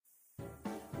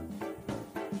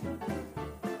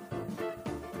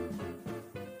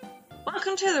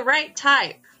Welcome to The Right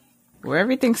Type, where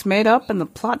everything's made up and the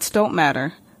plots don't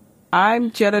matter.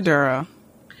 I'm Jedidura.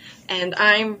 And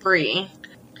I'm Bree.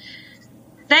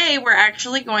 Today we're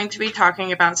actually going to be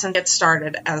talking about some get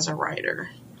started as a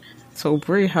writer. So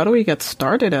Bree, how do we get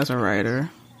started as a writer?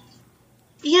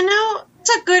 You know, it's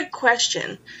a good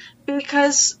question,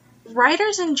 because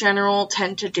writers in general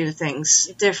tend to do things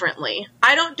differently.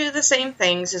 I don't do the same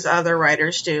things as other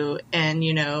writers do, and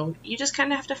you just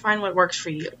kind of have to find what works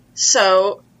for you.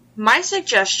 So, my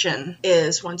suggestion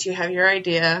is, once you have your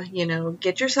idea,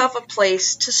 get yourself a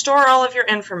place to store all of your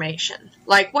information.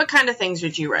 Like, what kind of things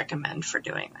would you recommend for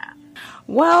doing that?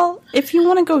 Well, if you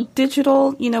want to go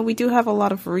digital, we do have a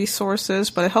lot of resources,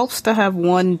 but it helps to have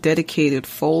one dedicated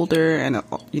folder and,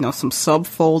 some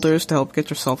subfolders to help get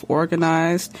yourself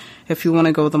organized. If you want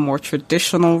to go the more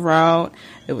traditional route,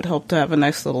 it would help to have a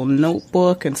nice little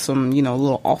notebook and some,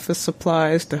 little office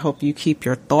supplies to help you keep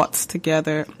your thoughts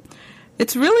together.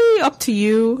 It's really up to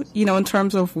you, in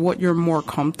terms of what you're more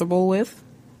comfortable with.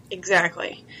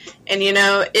 Exactly. And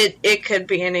it could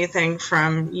be anything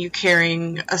from you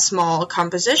carrying a small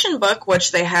composition book,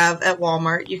 which they have at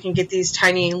Walmart. You can get these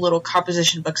tiny little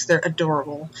composition books. They're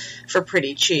adorable for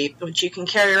pretty cheap, which you can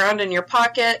carry around in your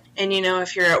pocket. And,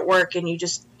 if you're at work and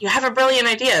you have a brilliant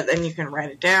idea, then you can write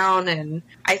it down. And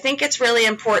I think it's really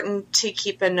important to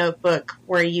keep a notebook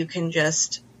where you can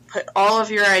just put all of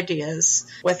your ideas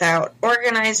without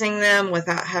organizing them,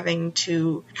 without having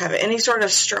to have any sort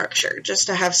of structure, just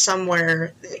to have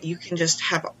somewhere that you can just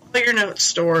have all your notes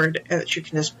stored and that you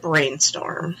can just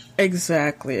brainstorm.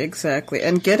 Exactly.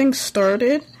 And getting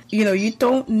started, you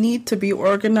don't need to be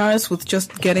organized with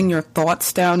just getting your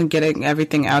thoughts down and getting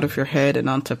everything out of your head and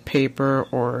onto paper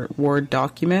or Word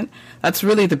document. That's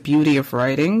really the beauty of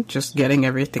writing, just getting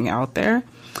everything out there.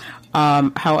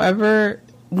 However,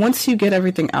 once you get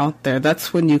everything out there,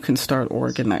 that's when you can start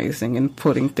organizing and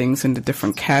putting things into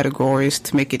different categories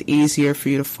to make it easier for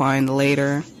you to find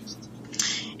later.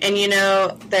 And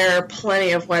there are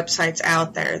plenty of websites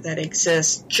out there that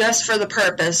exist just for the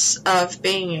purpose of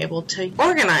being able to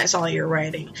organize all your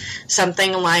writing.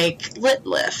 Something like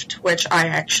LitLift, which I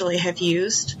actually have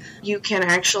used. You can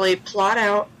actually plot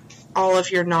out all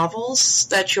of your novels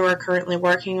that you are currently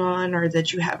working on or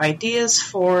that you have ideas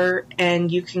for, and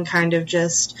you can kind of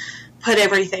just put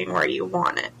everything where you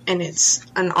want it. And it's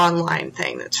an online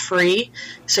thing that's free,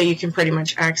 so you can pretty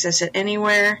much access it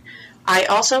anywhere. I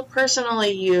also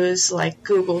personally use like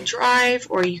Google Drive,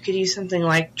 or you could use something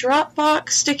like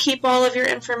Dropbox to keep all of your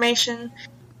information.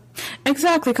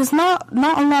 Exactly, because not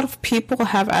a lot of people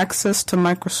have access to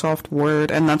Microsoft Word,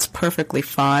 and that's perfectly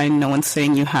fine. No one's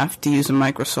saying you have to use a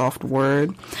Microsoft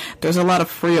Word. There's a lot of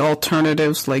free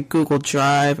alternatives like Google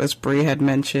Drive, as Bree had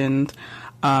mentioned.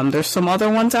 There's some other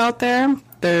ones out there.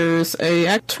 There's an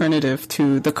alternative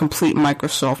to the complete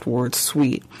Microsoft Word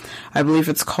suite. I believe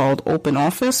it's called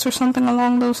OpenOffice or something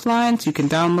along those lines. You can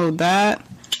download that.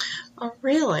 Oh,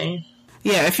 really?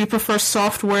 Yeah, if you prefer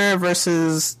software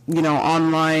versus,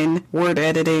 online Word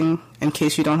editing, in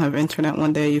case you don't have internet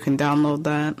one day, you can download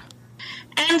that.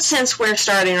 And since we're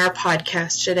starting our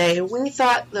podcast today, we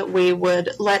thought that we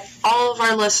would let all of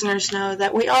our listeners know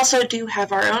that we also do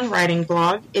have our own writing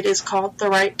blog. It is called The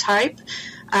Right Type.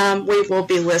 We will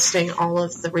be listing all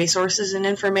of the resources and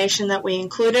information that we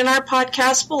include in our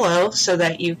podcast below so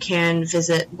that you can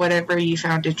visit whatever you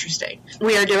found interesting.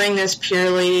 We are doing this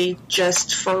purely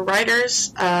just for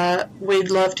writers.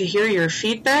 We'd love to hear your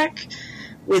feedback.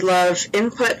 We'd love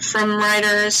input from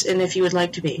writers, and if you would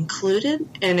like to be included,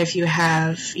 and if you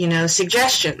have,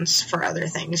 suggestions for other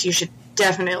things, you should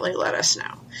definitely let us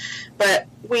know. But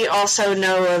we also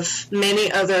know of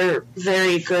many other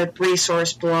very good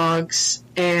resource blogs,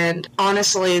 and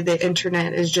honestly, the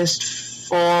internet is just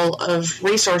full of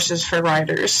resources for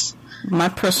writers. My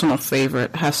personal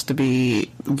favorite has to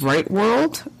be Write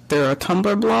World. They're a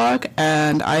Tumblr blog,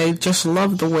 and I just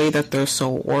love the way that they're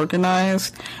so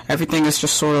organized. Everything is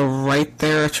just sort of right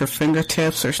there at your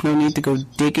fingertips. There's no need to go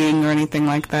digging or anything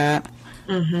like that.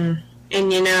 Mm-hmm.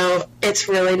 And, it's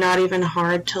really not even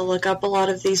hard to look up a lot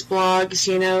of these blogs.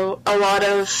 A lot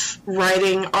of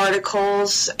writing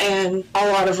articles, and a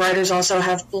lot of writers also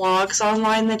have blogs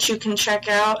online that you can check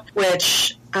out,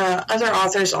 which other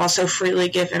authors also freely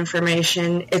give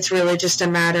information. It's really just a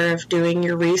matter of doing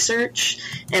your research,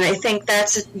 and I think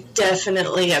that's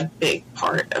definitely a big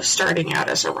part of starting out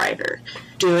as a writer,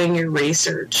 doing your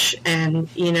research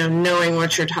and, knowing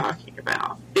what you're talking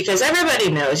about. Because everybody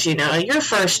knows, your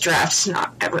first draft's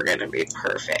not ever going to be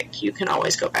perfect. You can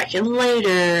always go back in later,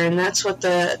 and that's what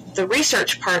the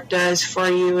research part does for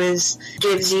you, is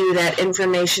gives you that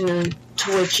information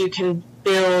to which you can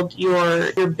build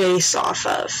your base off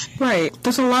of. Right.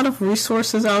 There's a lot of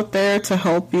resources out there to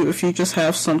help you if you just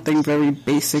have something very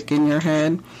basic in your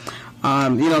head.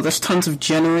 There's tons of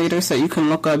generators that you can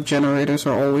look up. Generators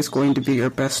are always going to be your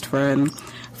best friend.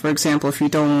 For example, if you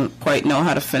don't quite know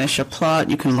how to finish a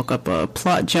plot, you can look up a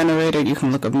plot generator, you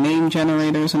can look up name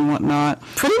generators and whatnot.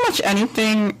 Pretty much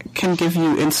anything can give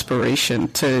you inspiration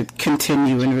to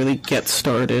continue and really get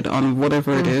started on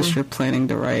whatever it is you're planning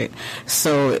to write.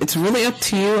 So it's really up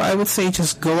to you. I would say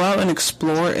just go out and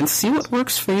explore and see what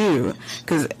works for you.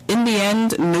 Because in the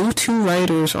end, no two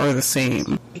writers are the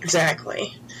same.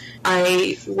 Exactly.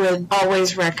 I would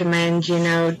always recommend,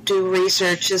 do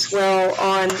research as well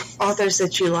on authors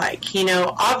that you like.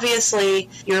 Obviously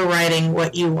you're writing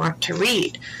what you want to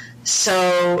read.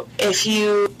 So if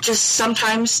you just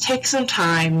sometimes take some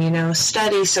time,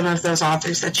 study some of those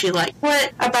authors that you like.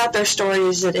 What about their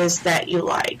stories it is that you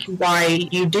like? Why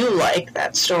you do like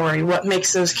that story? What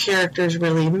makes those characters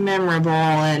really memorable?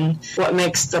 And what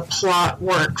makes the plot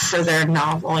work for their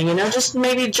novel? Just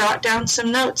maybe jot down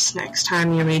some notes next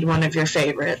time you read one of your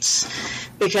favorites.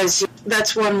 Because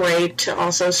that's one way to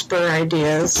also spur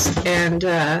ideas.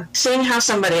 And seeing how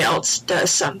somebody else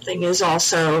does something is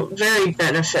also very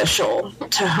beneficial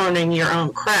to honing your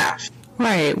own craft.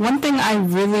 Right. One thing I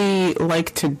really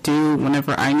like to do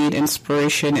whenever I need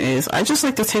inspiration is I just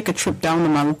like to take a trip down to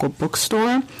my local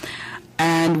bookstore.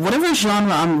 And whatever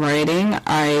genre I'm writing,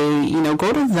 I,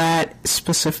 go to that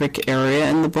specific area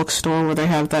in the bookstore where they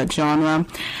have that genre.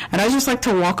 And I just like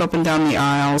to walk up and down the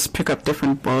aisles, pick up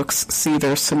different books, see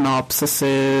their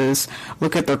synopsises,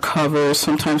 look at their covers.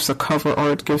 Sometimes the cover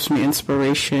art gives me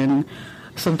inspiration.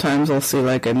 Sometimes I'll see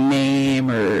like a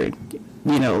name or,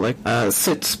 like a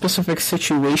specific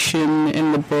situation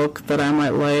in the book that I might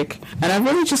like. And I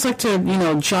really just like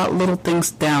to, jot little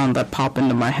things down that pop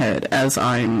into my head as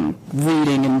I'm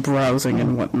reading and browsing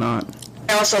and whatnot.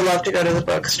 I also love to go to the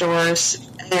bookstores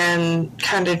and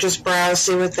kind of just browse,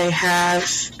 see what they have.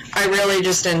 I really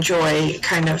just enjoy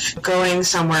kind of going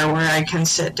somewhere where I can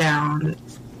sit down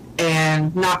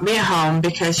and not be at home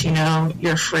because,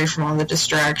 you're free from all the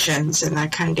distractions, and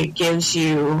that kind of gives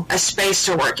you a space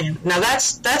to work in. Now,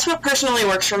 that's what personally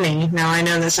works for me. Now, I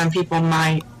know that some people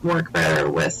might work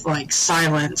better with, like,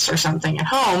 silence or something at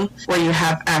home, where you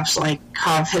have apps like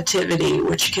Cognitivity,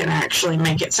 which can actually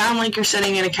make it sound like you're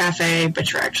sitting in a cafe,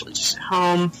 but you're actually just at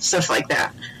home, stuff like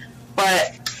that.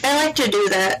 But I like to do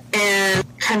that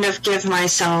and kind of give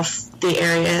myself the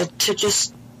area to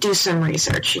just do some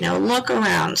research, look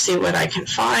around, see what I can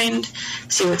find,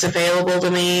 see what's available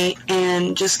to me,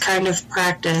 and just kind of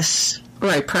practice.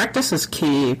 Right, practice is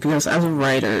key because as a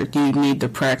writer, you need to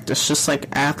practice. Just like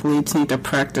athletes need to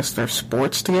practice their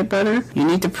sports to get better, you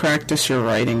need to practice your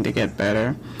writing to get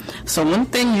better. So one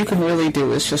thing you can really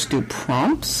do is just do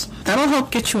prompts. That'll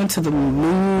help get you into the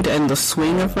mood and the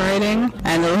swing of writing,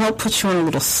 and it'll help put you on a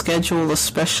little schedule,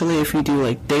 especially if you do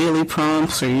like daily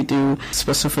prompts or you do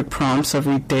specific prompts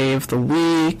every day of the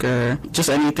week or just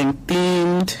anything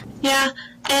themed. Yeah,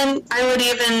 and I would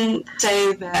even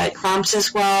say that prompts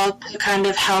as well to kind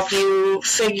of help you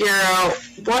figure out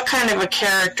what kind of a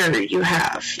character you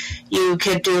have. You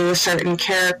could do a certain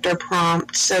character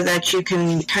prompt so that you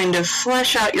can kind of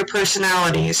flesh out your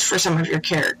personalities for some of your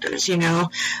characters,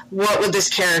 What would this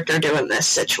character do in this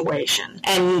situation?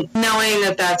 And knowing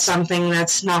that that's something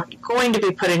that's not going to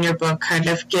be put in your book kind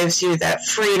of gives you that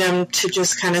freedom to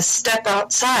just kind of step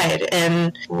outside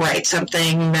and write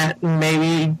something that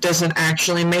maybe doesn't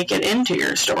actually make it into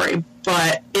your story,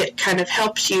 but it kind of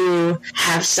helps you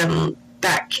have some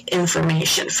back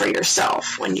information for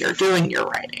yourself when you're doing your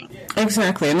writing.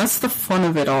 Exactly, and that's the fun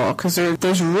of it all, because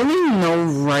there's really no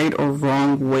right or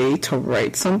wrong way to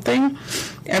write something.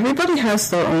 Everybody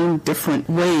has their own different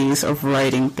ways of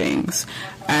writing things,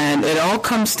 and it all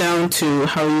comes down to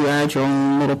how you add your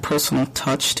own little personal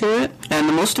touch to it. And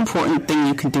the most important thing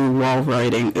you can do while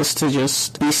writing is to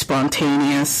just be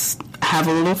spontaneous, have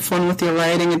a little fun with your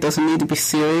writing. It doesn't need to be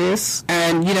serious.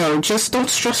 And, just don't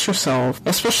stress yourself,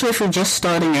 especially if you're just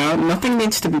starting out. Nothing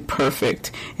needs to be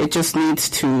perfect. It just needs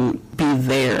to be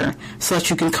there so that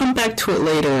you can come back to it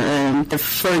later. And if,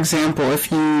 for example,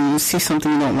 if you see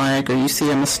something you don't like or you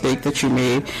see a mistake that you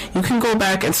made, you can go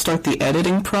back and start the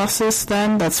editing process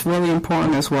then. That's really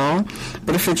important as well.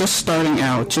 But if you're just starting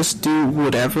out, just do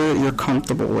whatever you're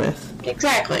comfortable with.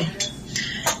 Exactly.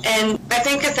 And I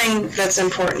think a thing that's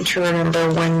important to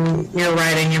remember when you're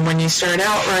writing and when you start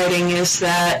out writing is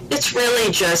that it's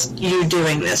really just you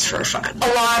doing this for fun.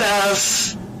 A lot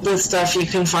of the stuff you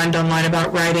can find online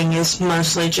about writing is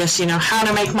mostly just, how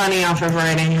to make money off of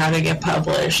writing, how to get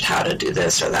published, how to do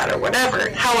this or that or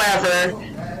whatever. However,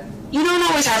 you don't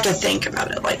always have to think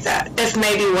about it like that. If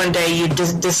maybe one day you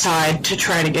decide to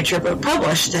try to get your book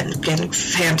published, then again,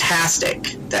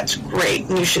 fantastic. That's great.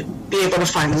 And you should be able to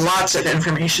find lots of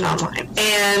information online.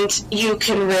 And you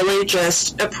can really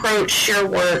just approach your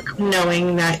work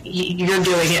knowing that you're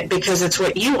doing it because it's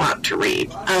what you want to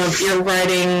read. You're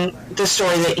writing the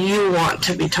story that you want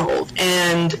to be told.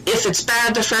 And if it's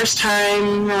bad the first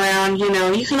time around, you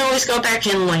know, you can always go back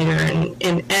in later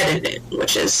and edit it,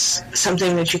 which is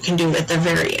something that you can do at the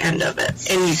very end of it.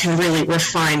 And you can really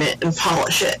refine it and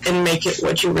polish it and make it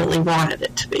what you really wanted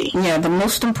it to be. Yeah, the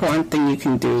most important thing you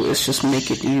can do is just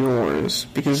make it yours,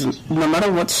 because no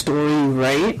matter what story you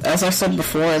write, as I said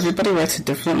before, everybody writes it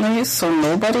differently, so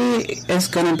nobody is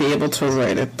going to be able to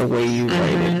write it the way you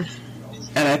write it.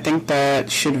 And I think that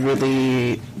should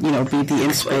really, you know, be the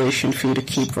inspiration for you to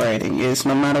keep writing, is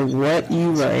no matter what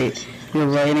you write, your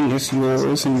writing is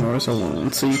yours and yours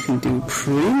alone. So you can do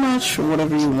pretty much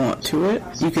whatever you want to it.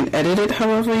 You can edit it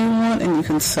however you want, and you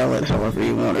can sell it however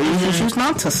you want, or you can choose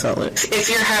not to sell it. If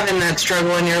you're having that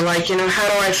struggle and you're like, you know, how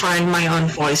do I find my own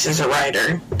voice as a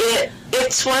writer?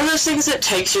 It's one of those things that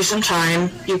takes you some time.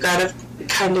 You've got to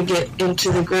kind of get into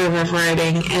the groove of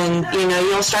writing, and you know,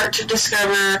 you'll start to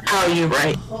discover how you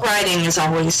write. Writing is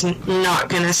always not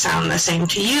going to sound the same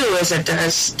to you as it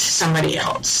does to somebody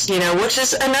else, you know, which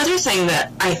is another thing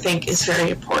that I think is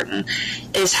very important,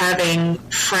 is having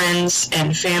friends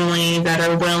and family that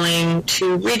are willing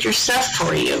to read your stuff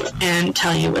for you and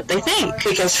tell you what they think,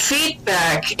 because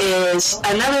feedback is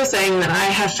another thing that I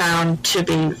have found to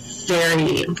be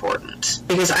very important,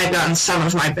 because I've gotten some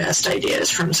of my best ideas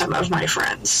from some of my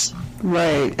friends.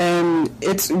 Right, and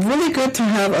it's really good to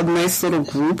have a nice little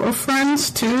group of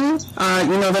friends, too.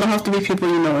 You know, they don't have to be people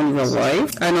you know in real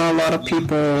life. I know a lot of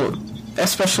people,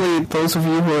 especially those of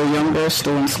you who are younger,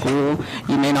 still in school,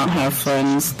 you may not have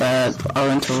friends that are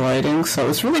into writing, so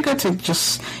it's really good to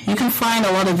just, you can find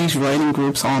a lot of these writing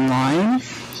groups online.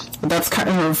 That's kind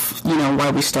of, you know,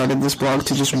 why we started this blog,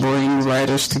 to just bring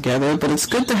writers together. But it's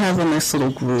good to have a nice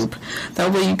little group.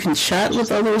 That way you can chat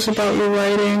with others about your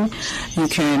writing. You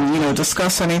can, you know,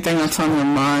 discuss anything that's on your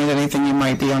mind, anything you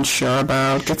might be unsure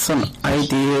about, get some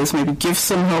ideas, maybe give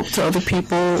some help to other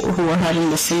people who are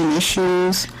having the same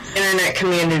issues. Internet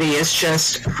community is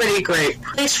just a pretty great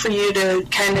place for you to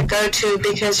kind of go to,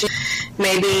 because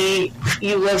maybe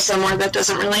you live somewhere that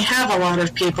doesn't really have a lot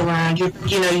of people around you.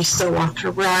 You know, you still want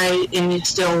to write and you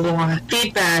still want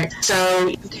feedback.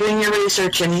 So doing your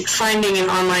research and finding an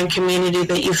online community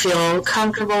that you feel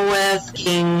comfortable with,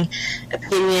 getting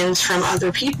opinions from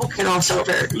other people, can also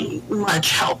very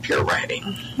much help your writing.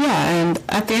 Yeah, and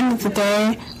at the end of the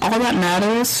day, all that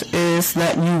matters is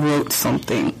that you wrote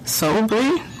something. So, Bree, do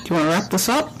you want to wrap this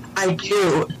up? I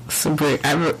do. So, Bree,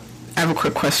 I have a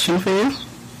quick question for you.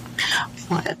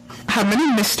 What? How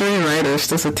many mystery writers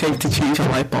does it take to change a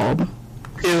light bulb?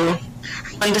 2.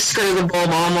 One to screw the bulb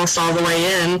almost all the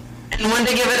way in, and one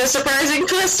to give it a surprising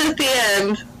twist at the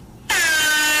end.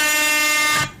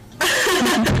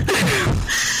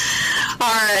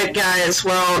 Alright guys,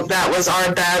 well, that was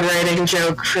our bad writing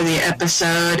joke for the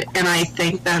episode, and I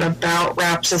think that about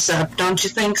wraps us up. Don't you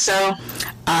think so?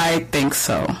 I think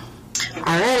so.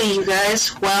 Alrighty, you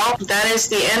guys. Well, that is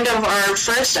the end of our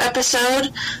first episode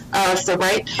of The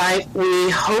Right Type. We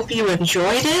hope you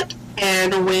enjoyed it,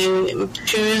 and we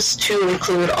choose to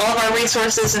include all of our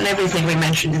resources and everything we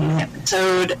mentioned in the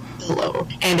episode below.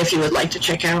 And if you would like to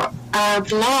check out our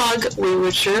blog, we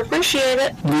would sure appreciate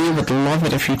it. We would love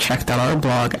it if you checked out our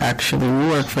blog. Actually, we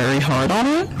work very hard on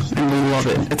it, and we love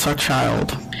it. It's our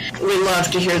child. We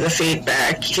love to hear the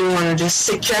feedback. If you want to just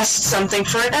suggest something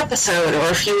for an episode,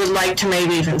 or if you would like to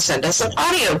maybe even send us an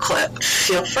audio clip,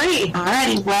 feel free.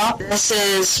 Alrighty, well, this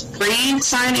is Bree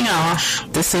signing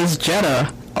off. This is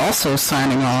Jetta also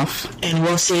signing off. And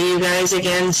we'll see you guys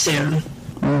again soon.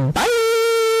 Bye!